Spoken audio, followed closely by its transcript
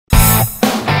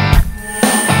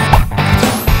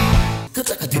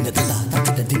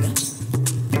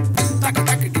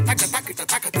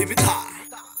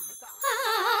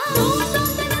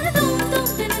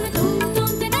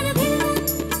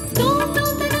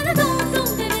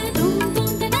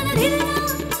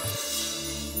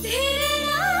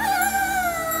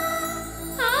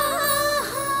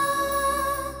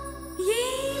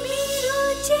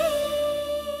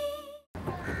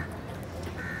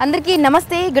అందరికీ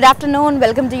నమస్తే, good afternoon,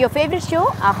 welcome to your favourite show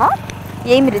ఆహా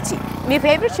ఏమి రుచి. మీ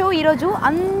ఫేవరెట్ షో ఈరోజు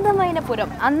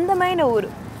అందమైన ఊరు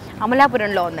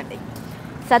అమలాపురంలో ఉందండి.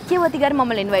 సత్యవతి గారు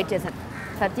మమ్మల్ని ఇన్వైట్ చేశారు.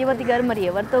 సత్యవతి గారు మరి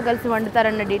ఎవరితో కలిసి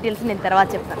వండుతారన్న డీటెయిల్స్ నేను తర్వాత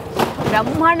చెప్తాను.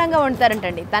 బ్రహ్మాండంగా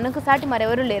వండుతారంటండి, తనకు సాటి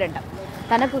మరెవరూ లేరంట.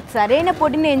 తనకు సరైన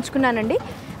పోటీని ఎంచుకున్నానండి.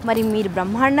 మరి మీరు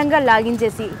బ్రహ్మాండంగా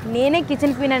లాగించేసి నేనే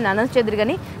కిచెన్ క్వీన్ అని అనౌన్స్ చేద్దరు,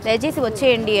 కానీ దయచేసి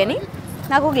వచ్చేయండి అని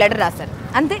నాకు ఒక లెటర్ రాశారు.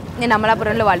 అంతే, నేను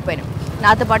అమలాపురంలో వాలిపోయాను.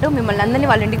 నాతో పాటు మిమ్మల్ని అందరినీ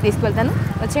వాళ్ళ ఇంటికి తీసుకువెళ్తాను,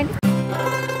 వచ్చేయండి.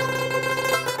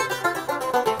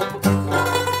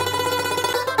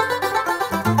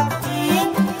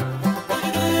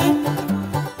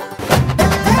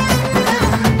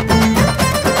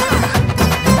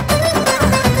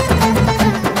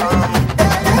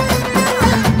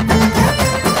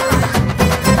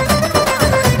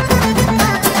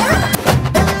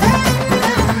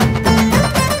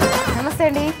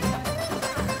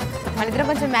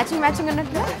 కొంచెం మ్యాచింగ్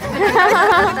అన్నట్టు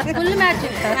ఫుల్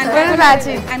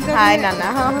మ్యాచింగ్. హాయ్ నాన్న,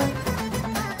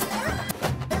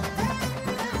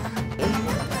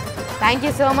 థ్యాంక్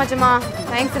యూ సో మచ్ అమ్మా,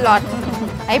 థ్యాంక్స్ లాట్.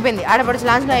 అయిపోయింది ఆడపడుచు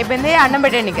లాంచ్లో అయిపోయింది. అన్నం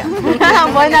పెట్టండి, ఇక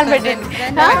భోజనాలు పెట్టండి.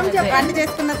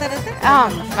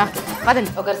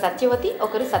 పదండి. ఒకరు సత్యవతి,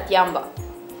 ఒకరు సత్యాంబ.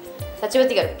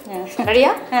 సత్యవతి గారు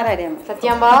రెడీయా?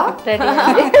 సత్యాంబ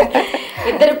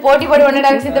ఇద్దరు పోటీ పడి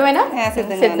ఉండడానికి సిద్ధమేనా?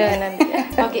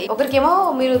 ఓకే. ఒకరికేమో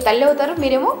మీరు తల్లి అవుతారు,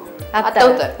 మీరేమో అత్త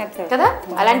అవుతారు కదా.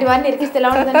 అలాంటి వారిని ఇరికిస్తే ఎలా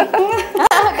ఉంటుందండి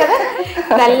కదా.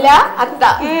 తల్లి అత్త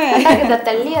కదా,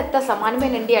 తల్లి అత్త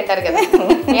సమానమేనండి అంటారు కదా.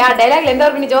 ఆ డైలాగ్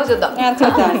ఎంతవరకు నిజమో చూద్దాం.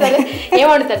 సరే,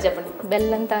 ఏమంటారు చెప్పండి.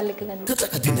 బెల్లం తాలికలు.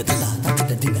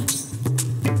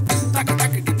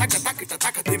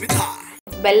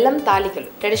 బెల్లం తాలికలు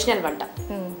ట్రెడిషనల్ వంట,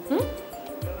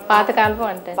 పాతకాలపు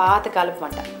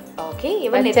వంట. ఓకే.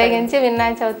 ప్రత్యేకించి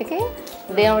వినాయక చవితికి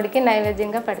దేవుడికి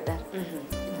నైవేద్యంగా పెడతారు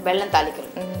బెల్లం తాలికలు.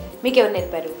 మీకు ఎవరు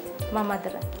నేర్పారు? మా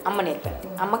మదర్. అమ్మ నేర్పారు.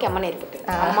 అమ్మకి అమ్మ నేర్పుతారు,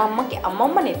 అమ్మకి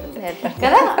అమ్మమ్మ నేర్పుతారు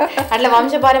కదా. అట్లా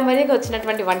వంశపారంపర్యంగా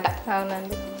వచ్చినటువంటి వంట.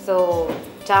 అవునండి. సో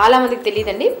చాలా మందికి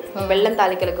తెలియదండి బెల్లం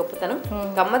తాలికల గొప్పతనం.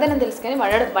 గమ్మదనం తెలుసు కానీ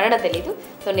వండడం తెలియదు.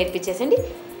 సో నేర్పించేసండి.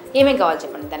 ఏమేం కావాలి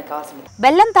చెప్పండి. దానికి కావాల్సింది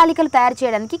బెల్లం తాలికలు తయారు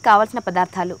చేయడానికి కావాల్సిన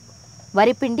పదార్థాలు: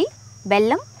 వరిపిండి,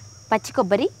 బెల్లం, పచ్చి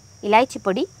కొబ్బరి, ఇలాచీ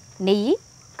పొడి, నెయ్యి,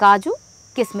 కాజు,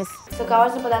 కిస్మిస్. సో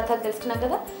కావాల్సిన పదార్థాలు తెలుసుకున్నాం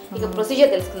కదా, ఇక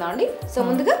ప్రొసీజర్ తెలుసుకుందాం అండి. సో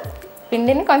ముందుగా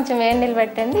పిండిని కొంచెం వేడి నీళ్ళు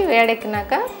పెట్టండి.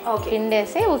 వేడెక్కినాక పిండి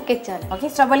వేసి ఉక్కించాలి. ఓకే.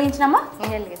 స్టవ్ వెలిగించినామా?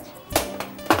 వెలిగించి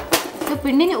సో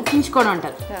పిండిని ఉక్కించుకోవడం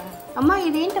అంటారు. అమ్మ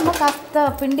ఇదేంటమ్మా? కాస్త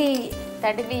పిండి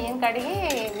తడి బియ్యం కడిగి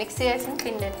మిక్సీ వేసిన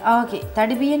పిండి. ఓకే.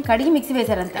 తడి బియ్యం కడిగి మిక్సీ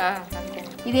వేసారు అంతే.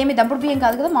 ఇదేమి దంపుడు బియ్యం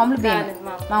కాదు కదా, మామూలు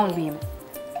బియ్యం.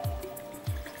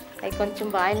 అవి కొంచెం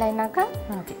బాయిల్ అయినాక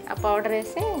ఆ పౌడర్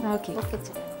వేసి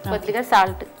కొద్దిగా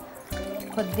సాల్ట్,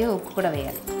 కొద్దిగా ఉప్పు కూడా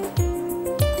వేయాలి.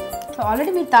 సో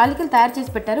ఆల్రెడీ మీరు తాలికలు తయారు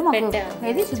చేసి పెట్టారు మాకు,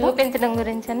 ఏది చూపించడం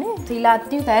గురించి అని. ఇలా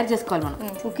అన్ని తయారు చేసుకోవాలి మనం.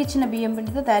 ఉక్కిచ్చిన బియ్యం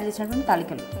పిండితో తయారు చేసినటువంటి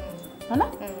తాలికలు, అవునా?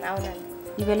 అవునండి.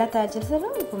 ఇవి ఎలా తయారు చేస్తారు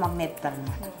ఇప్పుడు మాకు నేర్పుతారు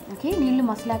అనమాట. ఓకే. నీళ్ళు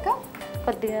మసలాక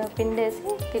కొద్దిగా పిండి వేసి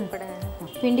తిప్పడం.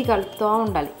 పిండి కలుపుతూ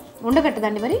ఉండాలి.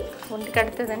 ఉండకట్టదండి? మరి ఉండి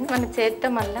కడుతుందండి. మన చేతితో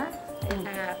మళ్ళీ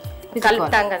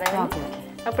కలుపుతాం కదా,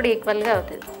 అప్పుడు ఈక్వల్గా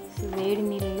అవుతుంది. వేడి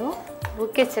నీళ్ళలో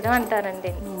ఉక్కించడం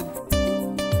అంటారండి.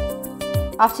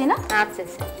 ఆఫ్ చేయనా? ఆఫ్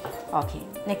చేసాం. ఓకే.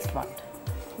 Next part.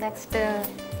 నెక్స్ట్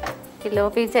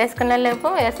లోపి చేసుకునే లేపు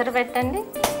ఎసరు పెట్టండి.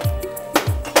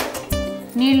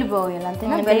 నీళ్లు పోయాలి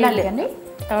అంతేనా? వెళ్ళాలి.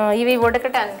 ఇవి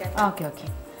ఉడకటానికి. ఓకే. ఓకే.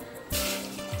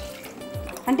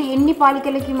 అంటే ఎన్ని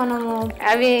పాలికలకి మనము?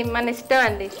 అవి మన ఇష్టం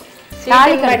అండి.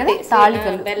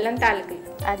 తాలికలు బెల్లం తాలికలు.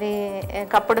 అది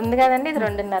కప్పుడు ఉంది కదండి, ఇది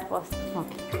 2.5 పోస్తాం.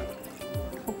 ఓకే.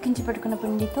 ఉక్కించి పెట్టుకున్న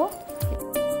పిండితో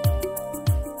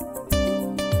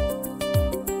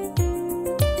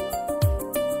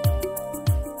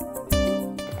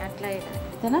అట్లా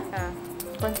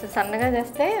కొంచెం సన్నగా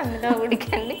చేస్తే అందులో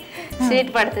ఉడికండి,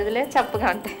 స్వీట్ పడుతుంది, లేదు చప్పుగా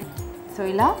ఉంటాయి. సో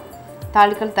ఇలా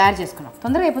తాలికలు తయారు చేసుకున్నాం.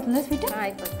 తొందరగా అయిపోతుంది స్వీట్.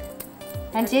 అయిపోతుంది.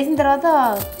 అండ్ చేసిన తర్వాత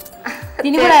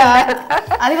తిని కూడా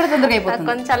అది కూడా తొందరగా అయిపోతుంది.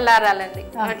 కొంచెం చల్లారాలండి,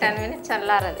 10 minutes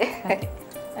చల్లారాలి.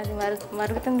 అది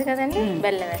మరుగుతుంది కదండి.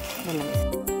 బెల్లం వేసి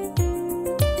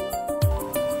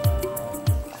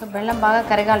సో బెల్లం బాగా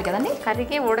కరగాలి కదండి.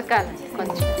 కరిగి ఉడకాలి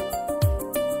కొంచెం.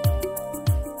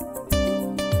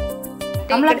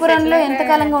 అమలాపురంలో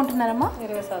ఎంతకాలంగా ఉంటున్నారమ్మా?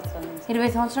 20 సంవత్సరాలు.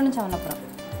 20 సంవత్సరాల నుంచి అమలాపురం.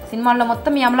 సినిమాల్లో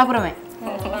మొత్తం మీ అమలాపురమే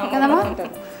కదమ్మా?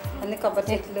 అన్ని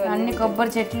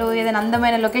కొబ్బరి చెట్లు, ఏదైనా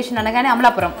అందమైన లొకేషన్ అనగానే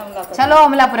అమలాపురం. చలో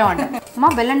అమలాపురం అంట. అమ్మా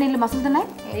బెల్లం నీళ్ళు మసులుతున్నాయి.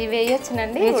 ఇవి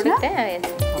వేయొచ్చునండి.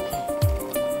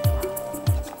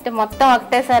 అంటే మొత్తం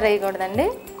ఒకటేసారి వేయకూడదండి,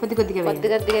 కొద్ది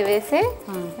కొద్దిగా వేసి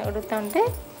ఉడుకుతుంటే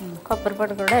కొబ్బరి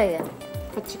పొడి కూడా వేయాలి.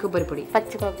 పచ్చి కొబ్బరి పొడి.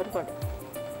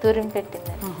 తురిమి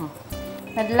పెట్టిందండి.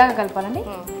 మెల్లగా కలపాలండి.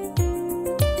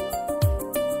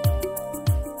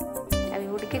 అవి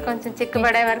ఉడికి కొంచెం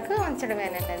చిక్కబడే వరకు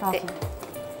ఉంచడమేనండి అంతే.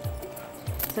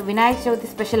 సో వినాయక చవితి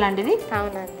స్పెషల్ అండి ఇది.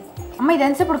 అవునండి. అమ్మ ఇది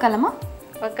ఎంతసేపు ఉడకాలమ్మా?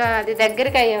 అది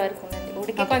దగ్గరికి అయ్యే వరకు అండి,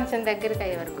 ఉడికి కొంచెం దగ్గరికి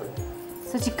అయ్యే వరకు.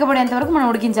 సో చిక్కబడేంత వరకు మనం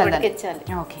ఉడికించాలి.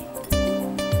 ఓకే.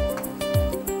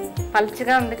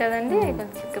 పలుచగా ఉంది కదండి,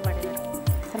 కొంచెం చిక్కబడే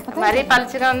వరకు. మరీ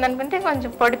పలుచగా ఉందనుకుంటే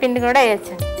కొంచెం పొడి పిండి కూడా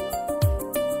వేయచ్చండి.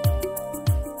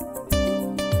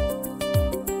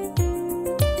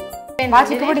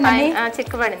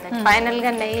 చిక్కబడిందండి. ఫైనల్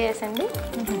గా నెయ్యి వేసండి,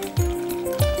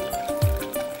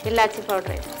 ఇలాచీ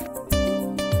పౌడర్ వేసి.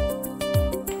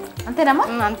 అంతేనమ్మా?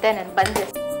 అంతేనండి. బంద్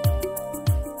చేసి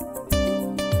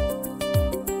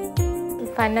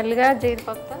ఫైనల్ గా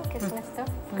జీడిపప్పుతో కిస్మిస్తో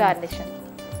గార్నిష్.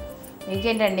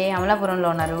 మీకేంటండి అమలాపురంలో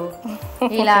ఉన్నారు,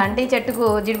 ఇలా అంటే చెట్టుకు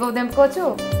జీడిపప్పు తెంపుకోవచ్చు.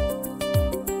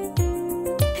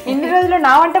 ఇన్ని రోజులు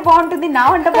నా వంట బాగుంటుంది, నా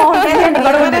వంట బాగుంటుంది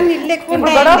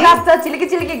గొడవ కాస్త చిలికి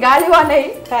చిలికి గాలి వాళ్ళయి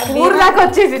ఊర్లాగా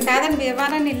వచ్చేసి. కాదండి,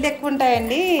 భీమవరం ఇల్లు ఎక్కువ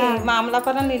ఉంటాయండి, మా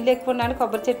అమలాపురం ఇల్లు ఎక్కువ ఉన్నాయి,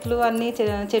 కొబ్బరి చెట్లు అన్ని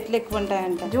చెట్లు ఎక్కువ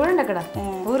ఉంటాయంట. చూడండి అక్కడ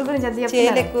ఊరు గురించి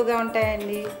చేలు ఎక్కువగా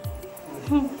ఉంటాయండి.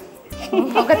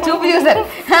 ఒక చూపు చూసారు,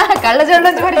 కళ్ళ చూడ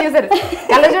నుంచి కూడా చూసారు.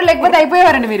 కళ్ళ చూడ లేకపోతే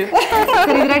అయిపోయేవారండి మీరు.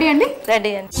 ఇది రెడీ అండి?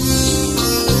 రెడీ అండి.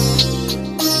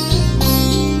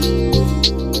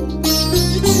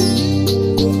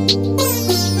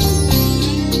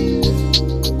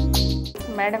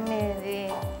 మేడం ఇది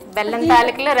బెల్లం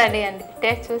తాలికలు రెడీ అండి.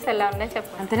 టేస్ట్ చూసి ఎలా ఉన్నాయో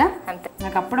చెప్పండి. అంతేనా? అంతే.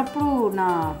 నాకు అప్పుడప్పుడు నా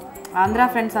ఆంధ్ర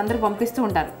ఫ్రెండ్స్ అందరూ పంపిస్తూ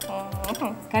ఉంటారు,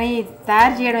 కానీ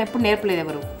తయారు చేయడం ఎప్పుడు నేర్పలేదు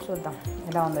ఎవరు. చూద్దాం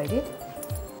ఎలా ఉందో ఇది.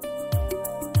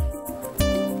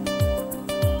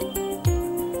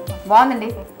 బాగుందండి,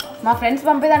 మా ఫ్రెండ్స్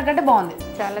పంపేదానికంటే బాగుంది.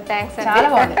 చాలా థ్యాంక్స్. చాలా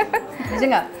బాగుంది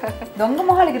నిజంగా. దొంగ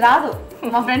మొహాలకి రాదు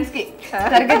మా ఫ్రెండ్స్ కి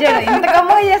సరిగ్గా చేయడం. ఇంత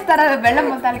కమ్మగా చేస్తారా బెల్లం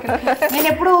తాలికలు? నేను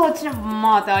ఎప్పుడు వచ్చిన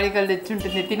మా తాలికలు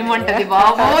తెచ్చుంటుంది తినమంటది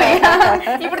బాబోయ్,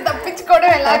 ఇప్పుడు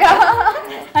తప్పించుకోవడం ఎలాగా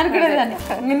అనుకునేదాన్ని.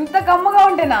 ఇంత కమ్మగా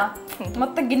ఉంటేనా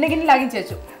మొత్తం గిన్నె గిన్నె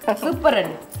లాగించవచ్చు. సూపర్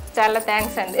అండి, చాలా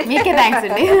థ్యాంక్స్ అండి. మీకే థ్యాంక్స్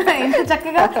అండి, ఇంత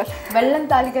చక్కగా బెల్లం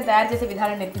తాలిక తయారు చేసే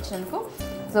విధానం నేర్పించినందుకు.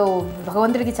 సో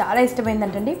భగవంతుడికి చాలా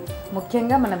ఇష్టమైందంటండి,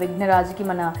 ముఖ్యంగా మన విఘ్నరాజుకి,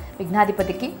 మన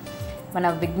విఘ్నాధిపతికి, మన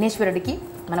విఘ్నేశ్వరుడికి,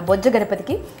 మన బొజ్జ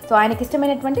గణపతికి. సో ఆయనకి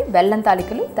ఇష్టమైనటువంటి బెల్లం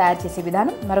తాలికలు తయారు చేసే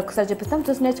విధానం మరొకసారి చూపిస్తాం,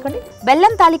 చూసి నేర్చుకోండి.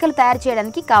 బెల్లం తాలికలు తయారు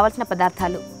చేయడానికి కావాల్సిన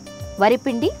పదార్థాలు: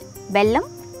 వరిపిండి, బెల్లం,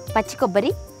 పచ్చి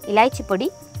కొబ్బరి, ఇలాచీ పొడి,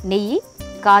 నెయ్యి,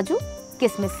 కాజు,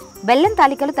 కిస్మిస్. బెల్లం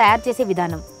తాలికలు తయారు చేసే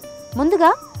విధానం: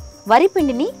 ముందుగా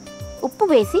వరిపిండిని ఉప్పు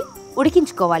వేసి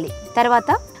ఉడికించుకోవాలి. తర్వాత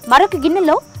మరొక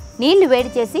గిన్నెలో నీళ్లు వేడి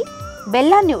చేసి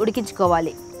బెల్లాన్ని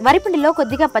ఉడికించుకోవాలి. వరిపిండిలో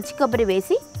కొద్దిగా పచ్చి కొబ్బరి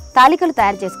వేసి తాలికలు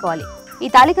తయారు చేసుకోవాలి. ఈ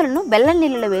తాలికలను బెల్లం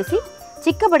నీళ్ళలో వేసి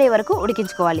చిక్కబడే వరకు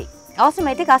ఉడికించుకోవాలి.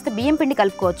 అవసరమైతే కాస్త బియ్యం పిండి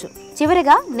కలుపుకోవచ్చు.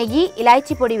 చివరిగా నెయ్యి,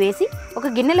 ఇలాచీ పొడి వేసి ఒక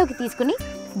గిన్నెలోకి తీసుకుని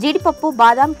జీడిపప్పు,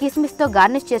 బాదాం, కిస్మిస్తో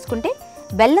గార్నిష్ చేసుకుంటే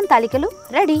బెల్లం తాలికలు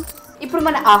రెడీ. ఇప్పుడు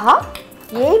మన ఆహా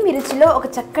ఏమి రుచిలో ఒక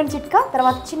చక్కని చిట్కా,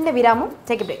 తర్వాత చిన్న విరామం.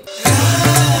 Take a break.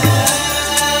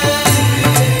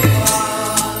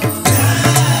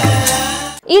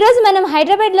 ఈరోజు మనం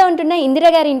హైదరాబాద్లో ఉంటున్న ఇందిరా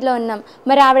గారి ఇంట్లో ఉన్నాం.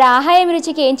 మరి ఆవిడ ఆహాయం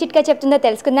రుచికి ఏం చిట్కా చెప్తుందో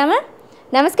తెలుసుకుందామా?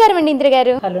 నమస్కారం అండి ఇందిరా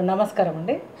గారు. హలో, నమస్కారం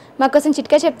అండి. మాకోసం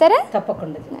చిట్కా చెప్తారా?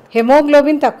 తప్పకుండా.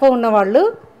 హెమోగ్లోబిన్ తక్కువ ఉన్న వాళ్ళు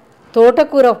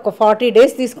తోటకూర ఒక 40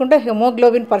 days తీసుకుంటే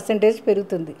హెమోగ్లోబిన్ పర్సెంటేజ్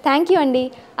పెరుగుతుంది. థ్యాంక్ యూ అండి.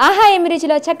 ఆహాయం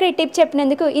రుచిలో చక్కటి టిప్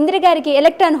చెప్పినందుకు ఇందిరా గారికి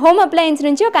ఎలక్ట్రాన్ హోమ్ అప్లయన్స్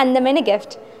నుంచి ఒక అందమైన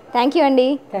గిఫ్ట్. థ్యాంక్ యూ అండి.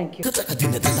 Thank you.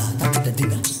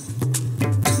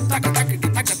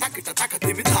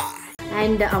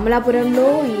 అండ్ అమలాపురంలో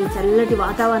ఈ చల్లటి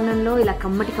వాతావరణంలో ఇలా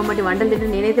కమ్మటి కమ్మటి వంటలు తింటే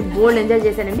నేనైతే బోల్డ్ ఎంజాయ్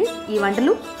చేశానండి. ఈ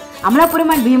వంటలు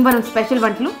అమలాపురం అండ్ భీమవరం స్పెషల్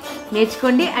వంటలు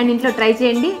నేర్చుకోండి అండ్ ఇంట్లో ట్రై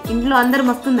చేయండి. ఇంట్లో అందరూ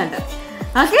వస్తుందంట.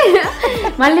 ఓకే,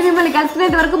 మళ్ళీ మిమ్మల్ని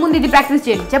కలుసుకునేంత వరకు ముందు ఇది ప్రాక్టీస్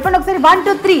చేయండి. చెప్పండి ఒకసారి 1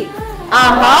 2 3.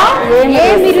 ఆహా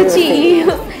ఏమి రుచి.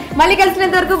 మళ్ళీ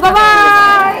కలిసినంత వరకు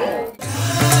బాయ్.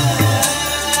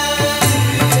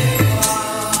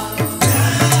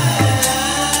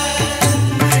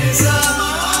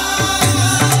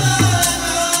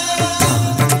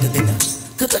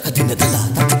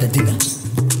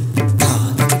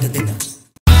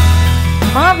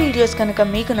 మా వీడియోస్ కనుక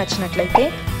మీకు నచ్చినట్లయితే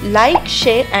like,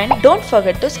 share and don't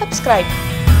forget to subscribe.